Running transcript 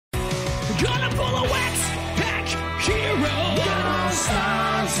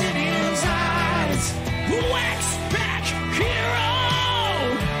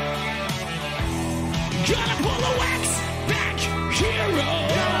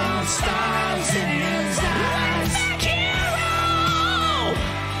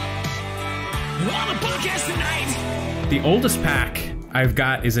The oldest pack I've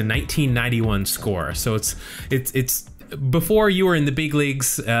got is a 1991 score, so it's before you were in the big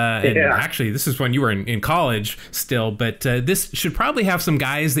leagues, and actually this is when you were in college still, but this should probably have some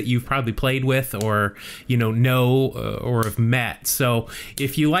guys that you've probably played with or or have met. So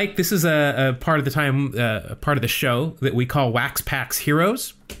if you like, this is a part of the time, part of the show that we call Wax Packs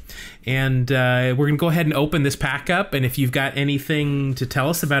Heroes. And we're going to go ahead and open this pack up, and if you've got anything to tell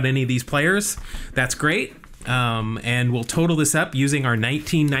us about any of these players, that's great. And we'll total this up using our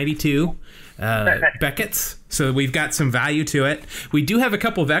 1992 Beckett's, so we've got some value to it. We do have a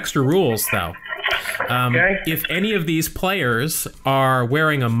couple of extra rules, though. If any of these players are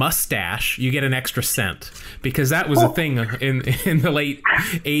wearing a mustache, you get an extra cent, because that was a thing in the late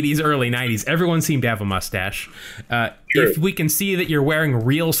 80s, early 90s. Everyone seemed to have a mustache. If we can see that you're wearing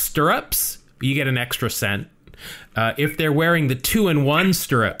real stirrups, you get an extra cent. If they're wearing the 2-in-1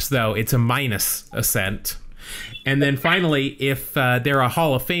 stirrups, though, it's a minus a cent. And then finally, if they're a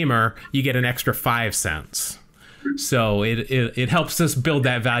Hall of Famer, you get an extra 5 cents. So it helps us build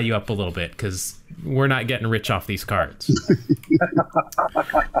that value up a little bit, because we're not getting rich off these cards.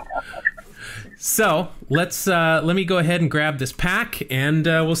 So let me go ahead and grab this pack, and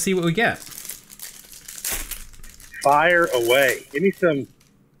we'll see what we get. Fire away. Give me some.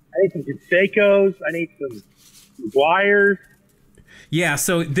 I need some Canseco's. I need some Wires. Yeah.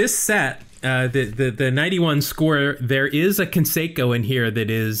 So this set. The 91 score, there is a Canseco in here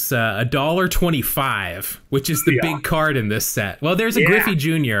that is $1.25, which is the big card in this set. Well, there's a Griffey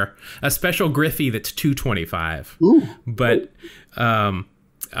Jr., a special Griffey that's $2.25. Ooh. But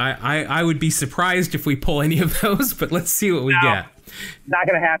I would be surprised if we pull any of those, but let's see what we get. Not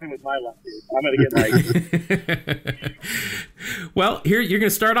going to happen with my lefty. I'm going to get like... Well, here you're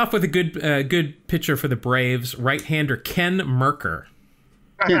going to start off with a good pitcher for the Braves, right-hander Ken Merker.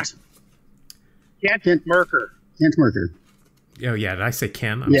 Kent Merker. Kent Merker. Oh, yeah. Did I say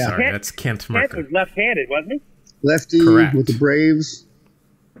Ken? I'm sorry. That's Kent Merker. Kent was left-handed, wasn't he? Lefty. Correct. With the Braves.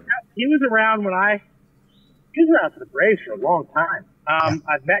 Yeah, he was around he was around for the Braves for a long time.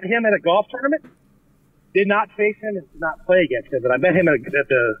 I met him at a golf tournament. Did not face him and did not play against him, but I met him at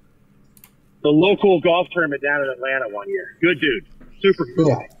the local golf tournament down in Atlanta one year. Good dude. Super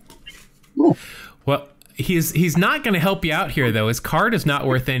cool guy. Cool. Well, he's not going to help you out here, though. His card is not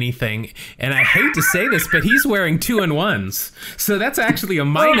worth anything, and I hate to say this, but he's wearing 2-in-1s, so that's actually a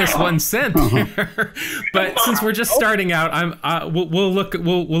minus 1 cent here. But since we're just starting out, we'll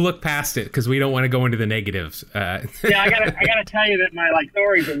look past it, because we don't want to go into the negatives. Yeah, I gotta tell you that my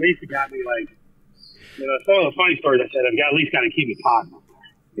stories at least got me some of the funny stories I said. I've at least got to keep me positive.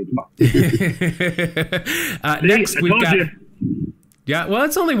 Next, we've got. Yeah, well,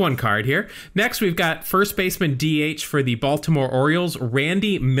 it's only one card here. Next, we've got first baseman DH for the Baltimore Orioles,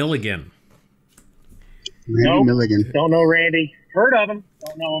 Randy Milligan. Milligan. Don't know Randy. Heard of him.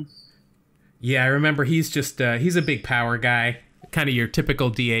 Don't know him. Yeah, I remember he's a big power guy, kind of your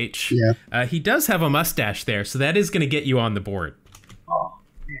typical DH. Yeah. He does have a mustache there, so that is going to get you on the board. Oh,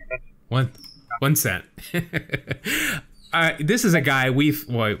 yeah, that's... 1 cent. This is a guy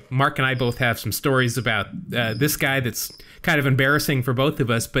Mark and I both have some stories about this guy that's kind of embarrassing for both of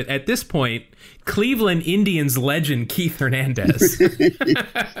us. But at this point, Cleveland Indians legend Keith Hernandez. Keith.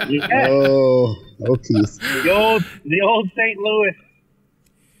 The old St. Louis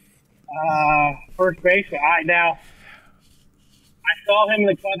first baseman. I saw him in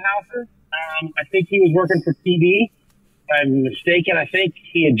the clubhouses. I think he was working for TD. If I'm mistaken, I think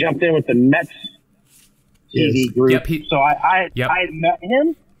he had jumped in with the Mets TV group. Yep, so I had met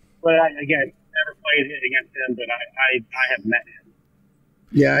him, but again, never played against him, but I have met him.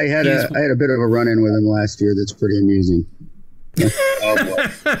 Yeah, I had a bit of a run-in with him last year that's pretty amusing. Oh boy.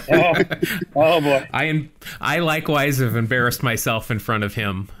 Oh boy. I likewise have embarrassed myself in front of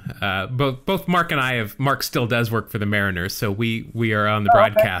him. Both Mark and I have. Mark still does work for the Mariners, so we are on the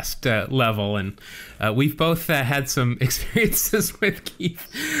broadcast level, and we've both had some experiences with Keith.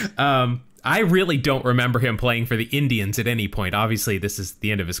 I really don't remember him playing for the Indians at any point. Obviously, this is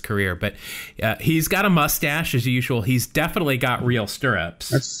the end of his career, but he's got a mustache as usual. He's definitely got real stirrups.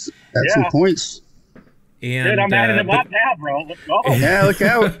 That's some points. And, dude, I'm adding him up now, bro. Let's go. Yeah, look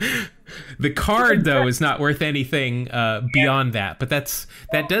out. The card, though, is not worth anything beyond that, but that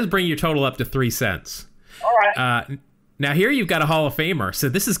does bring your total up to 3 cents. All right. Now, here you've got a Hall of Famer, so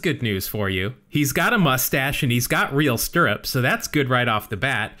this is good news for you. He's got a mustache, and he's got real stirrups, so that's good right off the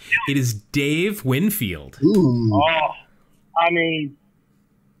bat. It is Dave Winfield. Ooh. Oh, I mean...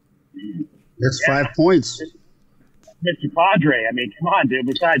 That's 5 points. Mr. Padre. I mean, come on, dude.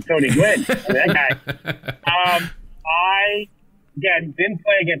 Besides Tony Gwynn. That guy. I didn't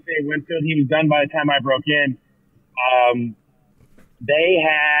play against Dave Winfield. He was done by the time I broke in. They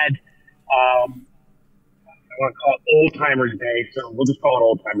had, I want to call it Old Timers Day, so we'll just call it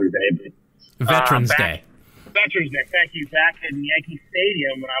Old Timers Day. But, Veterans Day. Veterans Day, thank you. Back in Yankee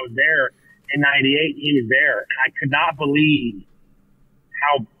Stadium when I was there in '98, he was there, and I could not believe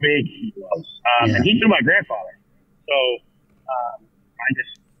how big he was. And he knew my grandfather. So I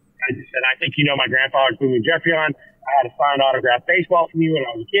just said, I think you know my grandfather, Boone Jeffrey on. I had a signed autographed baseball from you when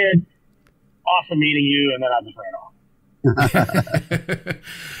I was a kid. Awesome meeting you, and then I just ran off.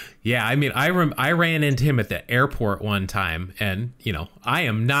 Yeah, I mean, I ran into him at the airport one time, and I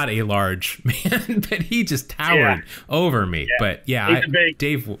am not a large man, but he just towered over me. Yeah. But yeah,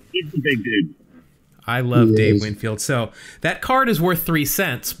 Dave, he's a big dude. I love Dave Winfield. So that card is worth 3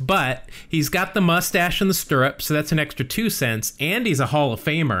 cents, but he's got the mustache and the stirrup, so that's an extra 2 cents, and he's a Hall of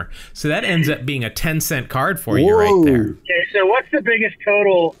Famer, so that ends up being a 10-cent card for you right there. Okay, so what's the biggest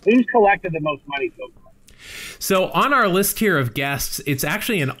total? Who's collected the most money so far? So on our list here of guests, it's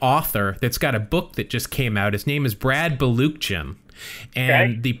actually an author that's got a book that just came out. His name is Brad Balukjian.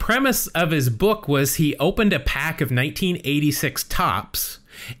 And the premise of his book was he opened a pack of 1986 Topps,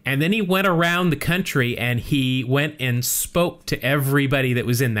 and then he went around the country and he went and spoke to everybody that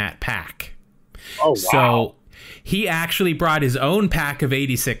was in that pack. Oh, wow. So he actually brought his own pack of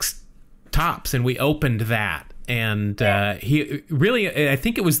 86 Topps, and we opened that. And he really, I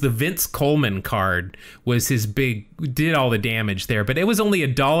think it was the Vince Coleman card was his did all the damage there, but it was only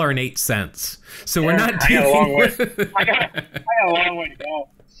 $1.08. So we're not dealing with. I got a long way to go.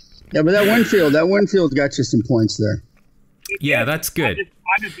 Yeah, but that Winfield got you some points there. Yeah, that's good.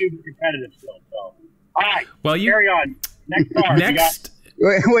 I just do the competitive stuff. So. All right. Well, carry on. Next card.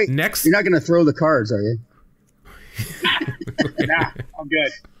 Wait. Next, you're not going to throw the cards, are you? Nah, I'm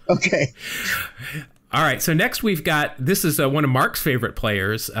good. Okay. All right, so next we've got, this is one of Mark's favorite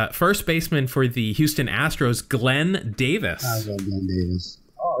players, first baseman for the Houston Astros, Glenn Davis. I love Glenn Davis.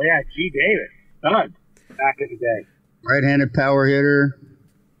 Oh, yeah, G. Davis. Done. Back in the day. Right-handed power hitter.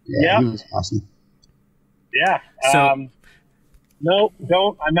 Yeah, he was awesome. Yeah. No,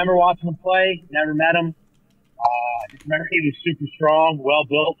 don't. I remember watching him play. Never met him. I just remember he was super strong,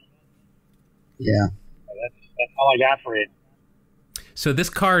 well-built. Yeah. That's all I got for you. So this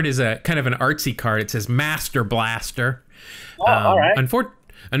card is a kind of an artsy card. It says Master Blaster. Oh, all right.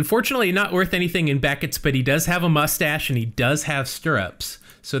 Unfortunately, not worth anything in Beckett's, but he does have a mustache and he does have stirrups.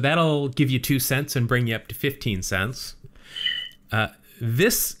 So that'll give you 2 cents and bring you up to 15 cents.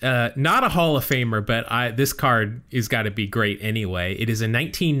 This, not a Hall of Famer, but this card has got to be great anyway. It is a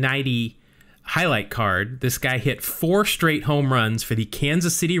 1990 highlight card. This guy hit 4 straight home runs for the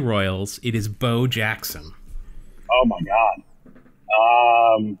Kansas City Royals. It is Bo Jackson. Oh, my God.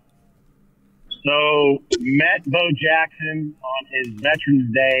 So met Bo Jackson on his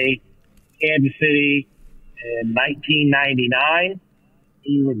Veterans Day, Kansas City in 1999.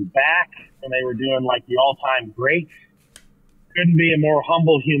 He was back when they were doing like the all-time greats. Couldn't be a more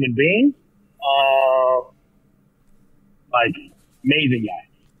humble human being. Like amazing guy.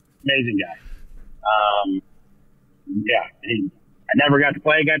 Yeah, I never got to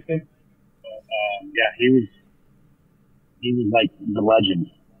play against him. But, yeah, he was like the legend.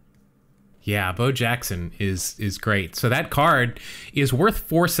 Yeah, Bo Jackson is great. So that card is worth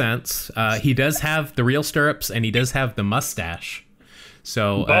 4 cents. He does have the real stirrups and he does have the mustache.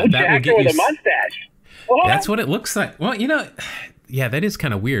 So Bo that Jackson will get with you. A mustache. What? That's what it looks like. Well, yeah, that is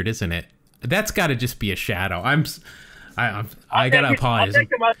kind of weird, isn't it? That's got to just be a shadow. I gotta apologize. I'll take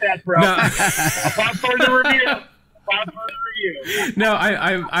the mustache, bro. No. About further review. No,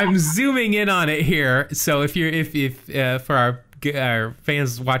 I'm zooming in on it here. So if for our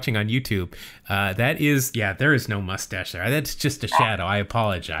fans watching on YouTube, there is no mustache there. That's just a shadow. I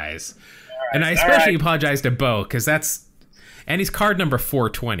apologize, and I especially apologize to Bo because and he's card number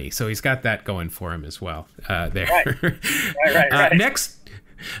 420, so he's got that going for him as well. There. Right. Next.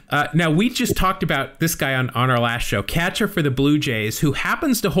 Now, we just talked about this guy on our last show, catcher for the Blue Jays, who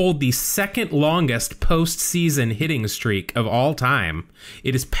happens to hold the second longest postseason hitting streak of all time.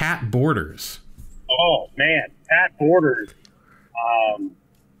 It is Pat Borders. Oh, man. Pat Borders.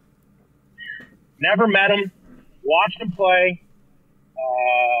 Never met him. Watched him play.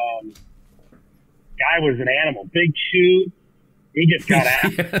 Guy was an animal. Big chew. He just got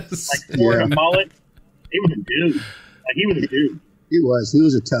out. Yes. Like sporting a mullet. He was a dude. He was a dude. He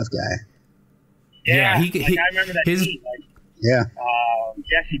was a tough guy. Yeah, I remember that team.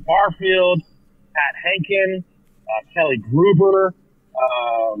 Jesse Barfield, Pat Henkin, Kelly Gruber,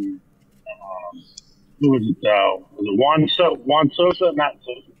 who was it? Was it Juan Sosa? Not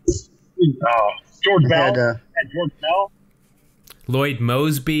Sosa. George Bell. Had George Bell. Lloyd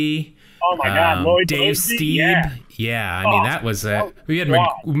Mosby. Oh my God, Lloyd Dave Mosby. Steeb. Yeah, I mean that was we had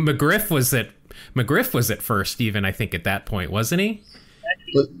McGriff was at first even, I think, at that point, wasn't he?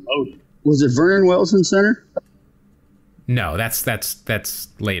 Was it Vernon Wells in center? No, that's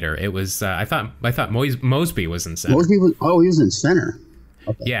later. It was I thought Mosby was in center. Mosby was he was in center.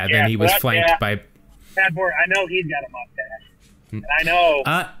 Okay. Yeah, then he was flanked by Pat Border. I know he's got a mustache. And I know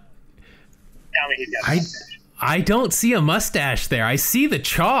tell me he's got a mustache. I don't see a mustache there. I see the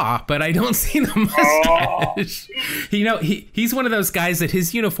chaw, but I don't see the mustache. Oh. He's one of those guys that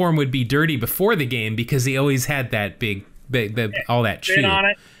his uniform would be dirty before the game because he always had that big all that chew on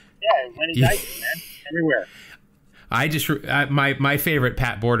it. Yeah, when he's icy, man, everywhere. I just my favorite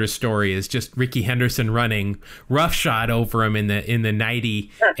Pat Borders story is just Ricky Henderson running roughshod over him in the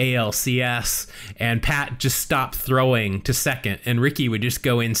 90 ALCS, and Pat just stopped throwing to second, and Ricky would just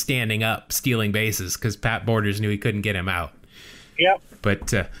go in standing up stealing bases because Pat Borders knew he couldn't get him out. Yep.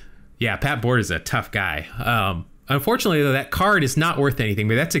 But Pat Borders is a tough guy. Unfortunately, though, that card is not worth anything,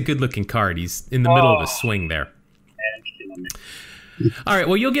 but that's a good looking card. He's in the middle of a swing there. All right,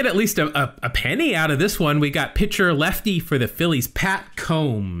 well, you'll get at least a penny out of this one. We got pitcher lefty for the Phillies, Pat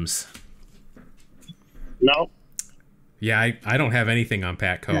Combs. No. Yeah, I don't have anything on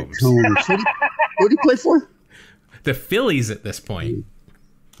Pat Combs. Who did he play for? The Phillies at this point.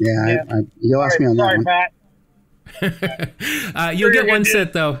 Yeah. You'll ask me on that one. Pat. You'll get one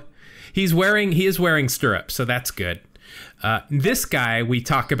cent, though. He is wearing stirrups, so that's good. This guy we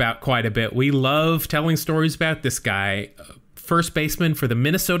talk about quite a bit. We love telling stories about this guy. First baseman for the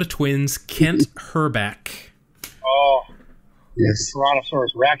Minnesota Twins, Kent Hrbek. Oh, yes, Tyrannosaurus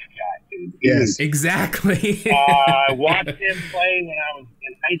Rex guy, dude. Yes, exactly. I watched him play when I was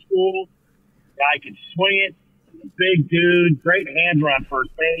in high school. Guy could swing it. He's a big dude, great hand run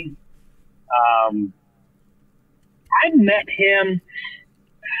first base. I met him.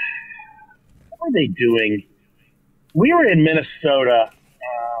 What were they doing? We were in Minnesota.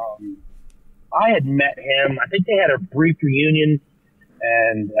 I had met him. I think they had a brief reunion,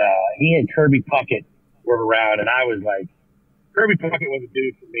 and he and Kirby Puckett were around, and I was like, Kirby Puckett was a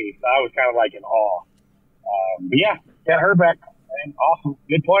dude for me, so I was kind of like in awe. But yeah, Ken Hrbek, awesome,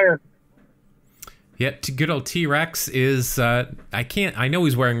 good player. Yeah, good old T-Rex is, I know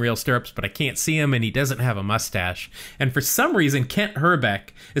he's wearing real stirrups, but I can't see him, and he doesn't have a mustache. And for some reason, Kent Hrbek,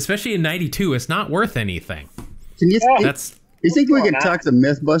 especially in 92, is not worth anything. You think we could talk the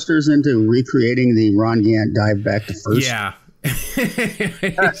Mythbusters into recreating the Ron Gant dive back to first? Yeah.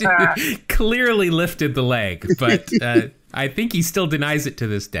 Clearly lifted the leg, but I think he still denies it to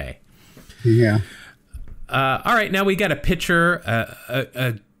this day. Yeah. All right, now we got a pitcher,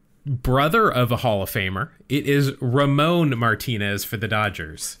 a brother of a Hall of Famer. It is Ramon Martinez for the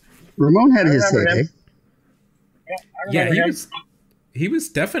Dodgers. Ramon had his heyday. Yeah, he was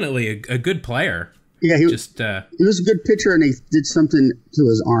definitely a good player. Yeah, he was a good pitcher, and he did something to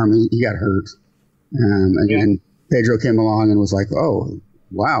his arm. He got hurt. And Pedro came along and was like, oh,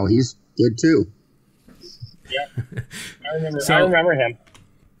 wow, he's good too. Yeah, I remember him.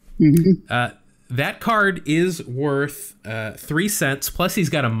 Mm-hmm. That card is worth 3 cents, plus he's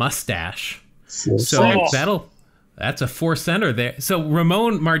got a mustache. That's a 4-center there. So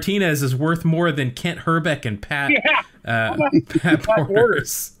Ramon Martinez is worth more than Kent Hrbek and Pat. Yeah. Pat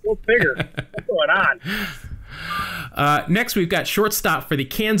Borders. Go figure. What's going on? Next, we've got shortstop for the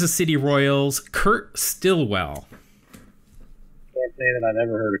Kansas City Royals, Kurt Stillwell. Can't say that I've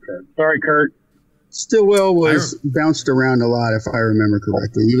ever heard of Kurt. Sorry, Kurt. Stillwell was bounced around a lot, if I remember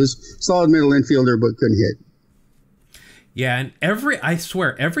correctly. He was solid middle infielder, but couldn't hit. Yeah, and I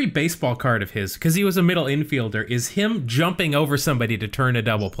swear, every baseball card of his, because he was a middle infielder, is him jumping over somebody to turn a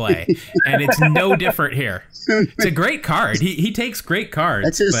double play. And it's no different here. It's a great card. He takes great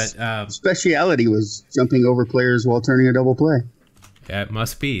cards. That's his speciality, was jumping over players while turning a double play. Yeah, it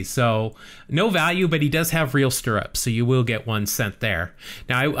must be. So, no value, but he does have real stirrups, so you will get 1 cent there.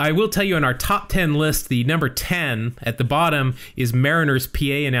 Now, I will tell you on our top 10 list, the number 10 at the bottom is Mariners PA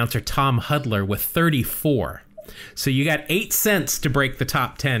announcer Tom Hudler with 34. So you got 8 cents to break the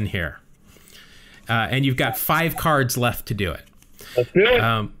top 10 here. And you've got 5 cards left to do it. That's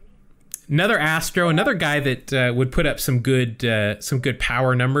good. Another Astro, another guy that would put up some good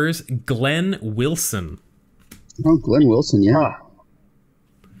power numbers, Glenn Wilson. Oh, Glenn Wilson, yeah.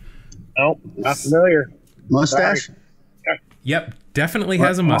 Oh, not familiar. Mustache? Yep, definitely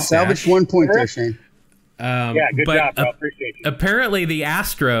has a mustache. Salvage 1 point there, Shane. Good job, bro. Appreciate you. Apparently, the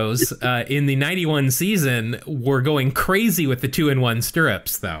Astros in the 91 season were going crazy with the 2-in-1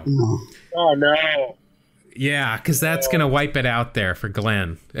 stirrups, though. Oh, no. Yeah, because that's going to wipe it out there for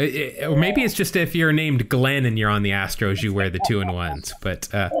Glenn. Or maybe it's just if you're named Glenn and you're on the Astros, you wear the 2-1s. But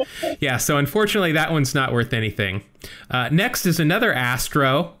yeah, so unfortunately, that one's not worth anything. Next is another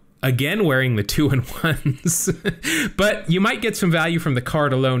Astro, again wearing the 2-1s. But you might get some value from the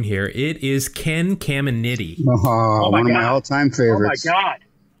card alone here. It is Ken Caminiti. One of my all-time favorites. Oh, my God.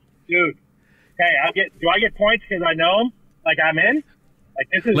 Dude. Hey, do I get points because I know him? Like, I'm in? Like,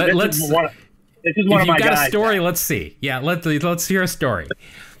 this is one of my guys. If you've got a story, let's see. Yeah, let's hear a story.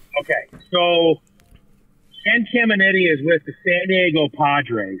 Okay, so Ken Caminiti is with the San Diego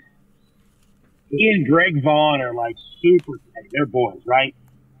Padres. He and Greg Vaughn are like super tight. They're boys, right?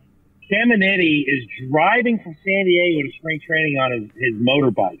 Caminiti is driving from San Diego to spring training on his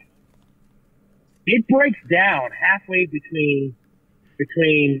motorbike. It breaks down halfway between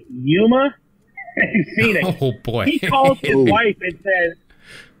Yuma and Phoenix. Oh, boy. He calls his wife and says,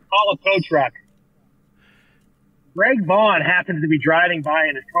 call a tow truck. Greg Vaughn happens to be driving by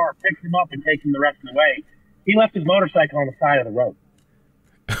in his car, picks him up and takes him the rest of the way. He left his motorcycle on the side of the road.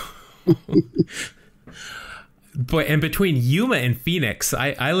 But and between Yuma and Phoenix,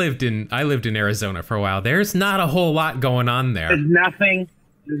 I lived in Arizona for a while. There's not a whole lot going on there. There's nothing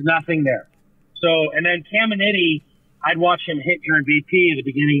there. So, and then Caminiti, I'd watch him hit during BP at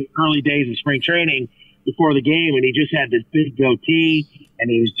the early days of spring training before the game, and he just had this big goatee, and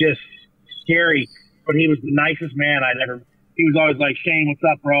he was just scary. But he was the nicest man I'd ever. He was always like, Shane, what's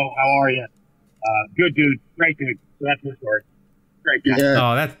up, bro? How are you? Good dude, great dude. So that's the story. Great guy.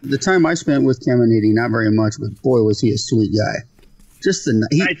 Yeah, the time I spent with Caminiti, not very much, but boy, was he a sweet guy. Just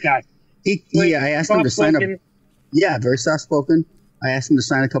nice guy. I asked him to sign up. Yeah, very soft spoken. I asked him to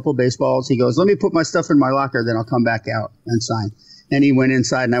sign a couple of baseballs. He goes, let me put my stuff in my locker, then I'll come back out and sign. And he went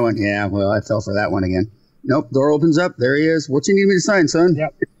inside, and I went, yeah, well, I fell for that one again. Nope, door opens up. There he is. What you need me to sign, son?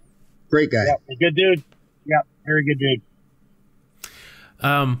 Yep. Great guy. Yep, a good dude. Yep, very good dude.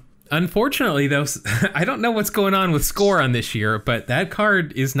 Unfortunately, though, I don't know what's going on with Score on this year, but that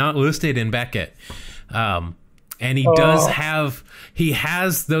card is not listed in Beckett. And he has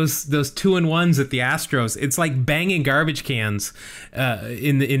those 2-1s at the Astros. It's like banging garbage cans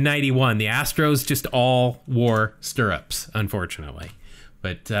in 91. The Astros just all wore stirrups, unfortunately.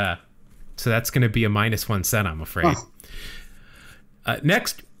 But so that's going to be a -1 cent, I'm afraid.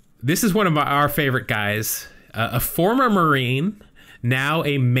 Next, this is one of our favorite guys, a former Marine, now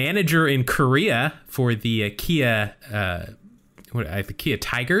a manager in Korea for the Kia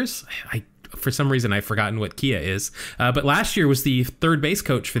Tigers. For some reason, I've forgotten what Kia is. But last year was the third base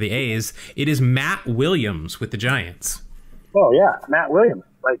coach for the A's. It is Matt Williams with the Giants. Oh, yeah, Matt Williams,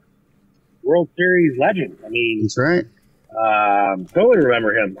 like World Series legend. I mean, that's right. Totally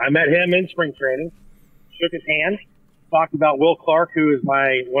remember him. I met him in spring training, shook his hand, talked about Will Clark, who is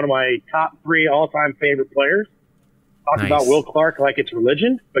one of my top 3 all-time favorite players. Talked about Will Clark like it's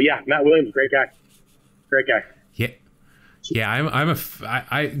religion. But yeah, Matt Williams, great guy. Great guy. Yeah. Yeah,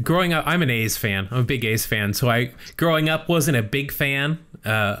 growing up, I'm an A's fan. I'm a big A's fan. So growing up, wasn't a big fan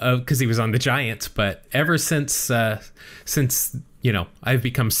because he was on the Giants. But ever since I've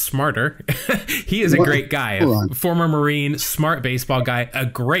become smarter, he is a great guy. A former Marine, smart baseball guy, a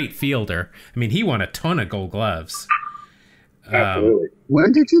great fielder. I mean, he won a ton of Gold Gloves. Absolutely.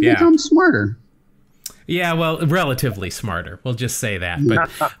 When did you become smarter? Yeah, well, relatively smarter. We'll just say that. But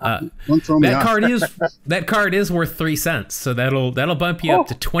that card is worth 3 cents, so that'll bump you up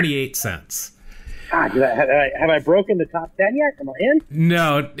to 28 cents. God, have I broken the top 10 yet? Am I in?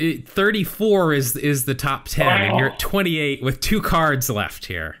 No, 34 is the top 10, and you're at 28 with 2 cards left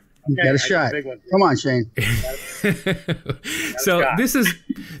here. You got a shot. Come on, Shane. So this is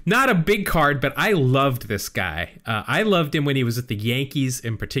not a big card, but I loved this guy. I loved him when he was at the Yankees,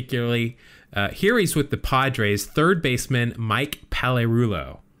 in particularly. Here he's with the Padres, third baseman Mike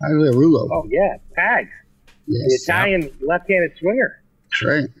Pagliarulo. Oh, yeah, Pags. Yes. The Italian left-handed swinger. That's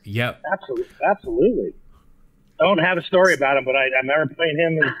right. Yep. Absolutely. I don't have a story about him, but I remember playing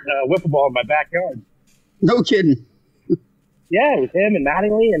him in wiffle ball in my backyard. No kidding. Yeah, it was him and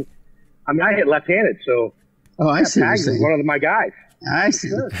Mattingly, and I mean, I hit left-handed, so I see. Pags is one of my guys. I see.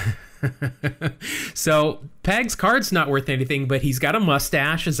 Sure. So Pag's card's not worth anything, but he's got a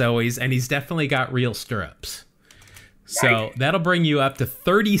mustache as always, and he's definitely got real stirrups. So that'll bring you up to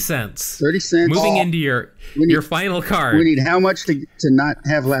 30 cents. 30 cents. Moving into your final card. We need how much to not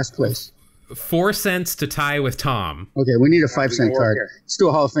have last place? 4 cents to tie with Tom. Okay, we need a 5-cent card. Let's do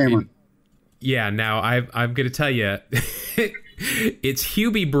a Hall of Famer. Yeah, now I'm going to tell you, it's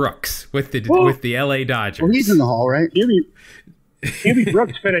Hubie Brooks with the LA Dodgers. Well, he's in the Hall, right? Hubie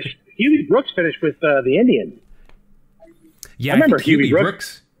Brooks finished with the Indians. Yeah, I remember Hubie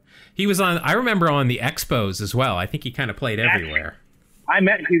Brooks. He was on, I remember, on the Expos as well. I think he kind of played everywhere. I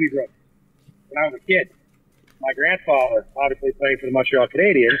met Huey Brooks when I was a kid. My grandfather, obviously playing for the Montreal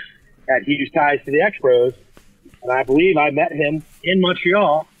Canadiens, had huge ties to the Expos, and I believe I met him in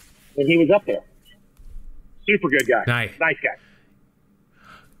Montreal when he was up there. Super good guy. Nice guy.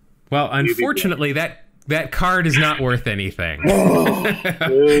 Well, unfortunately, that card is not worth anything.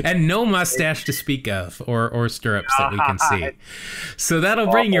 And no mustache to speak of, or stirrups that we can see. So that'll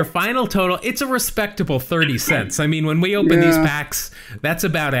bring your final total. It's a respectable 30 cents. I mean, when we open these packs, that's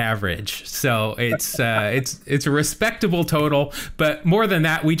about average. So it's a respectable total. But more than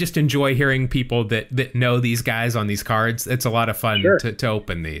that, we just enjoy hearing people that know these guys on these cards. It's a lot of fun to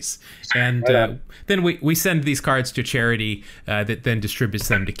open these. And then we send these cards to charity that then distributes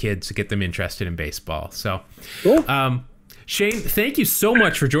them to kids to get them interested in baseball. So, cool. Shane, thank you so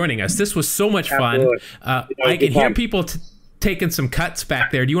much for joining us. This was so much fun. I can hear people taking some cuts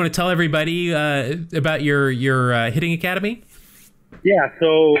back there. Do you want to tell everybody about your hitting academy? Yeah.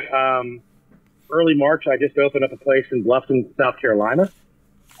 So early March, I just opened up a place in Bluffton, South Carolina.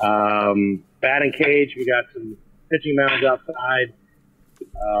 Batting cage. We got some pitching mounds outside.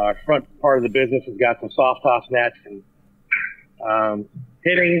 Our front part of the business has got some soft toss nets and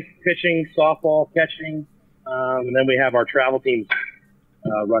hitting, pitching, softball, catching, and then we have our travel teams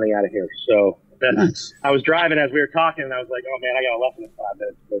running out of here. So nice. I was driving as we were talking, and I was like, "Oh man, I got a lesson in 5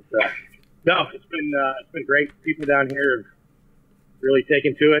 minutes." But no, it's been great. People down here have really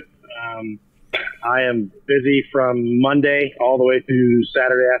taken to it. I am busy from Monday all the way through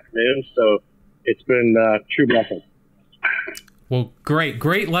Saturday afternoon, so it's been a true blessing. Well,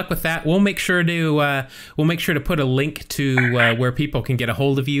 great luck with that. We'll make sure to put a link to where people can get a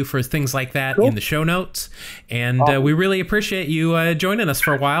hold of you for things like that in the show notes. And we really appreciate you joining us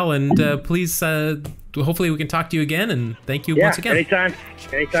for a while. And please, hopefully, we can talk to you again. And thank you once again. Anytime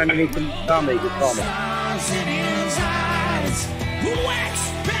you need some comedy, just call me.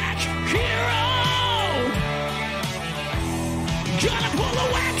 Gonna pull the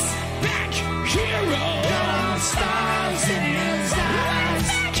wax back hero. Stars in his eyes.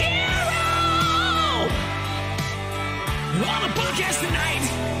 Back hero. On the podcast tonight.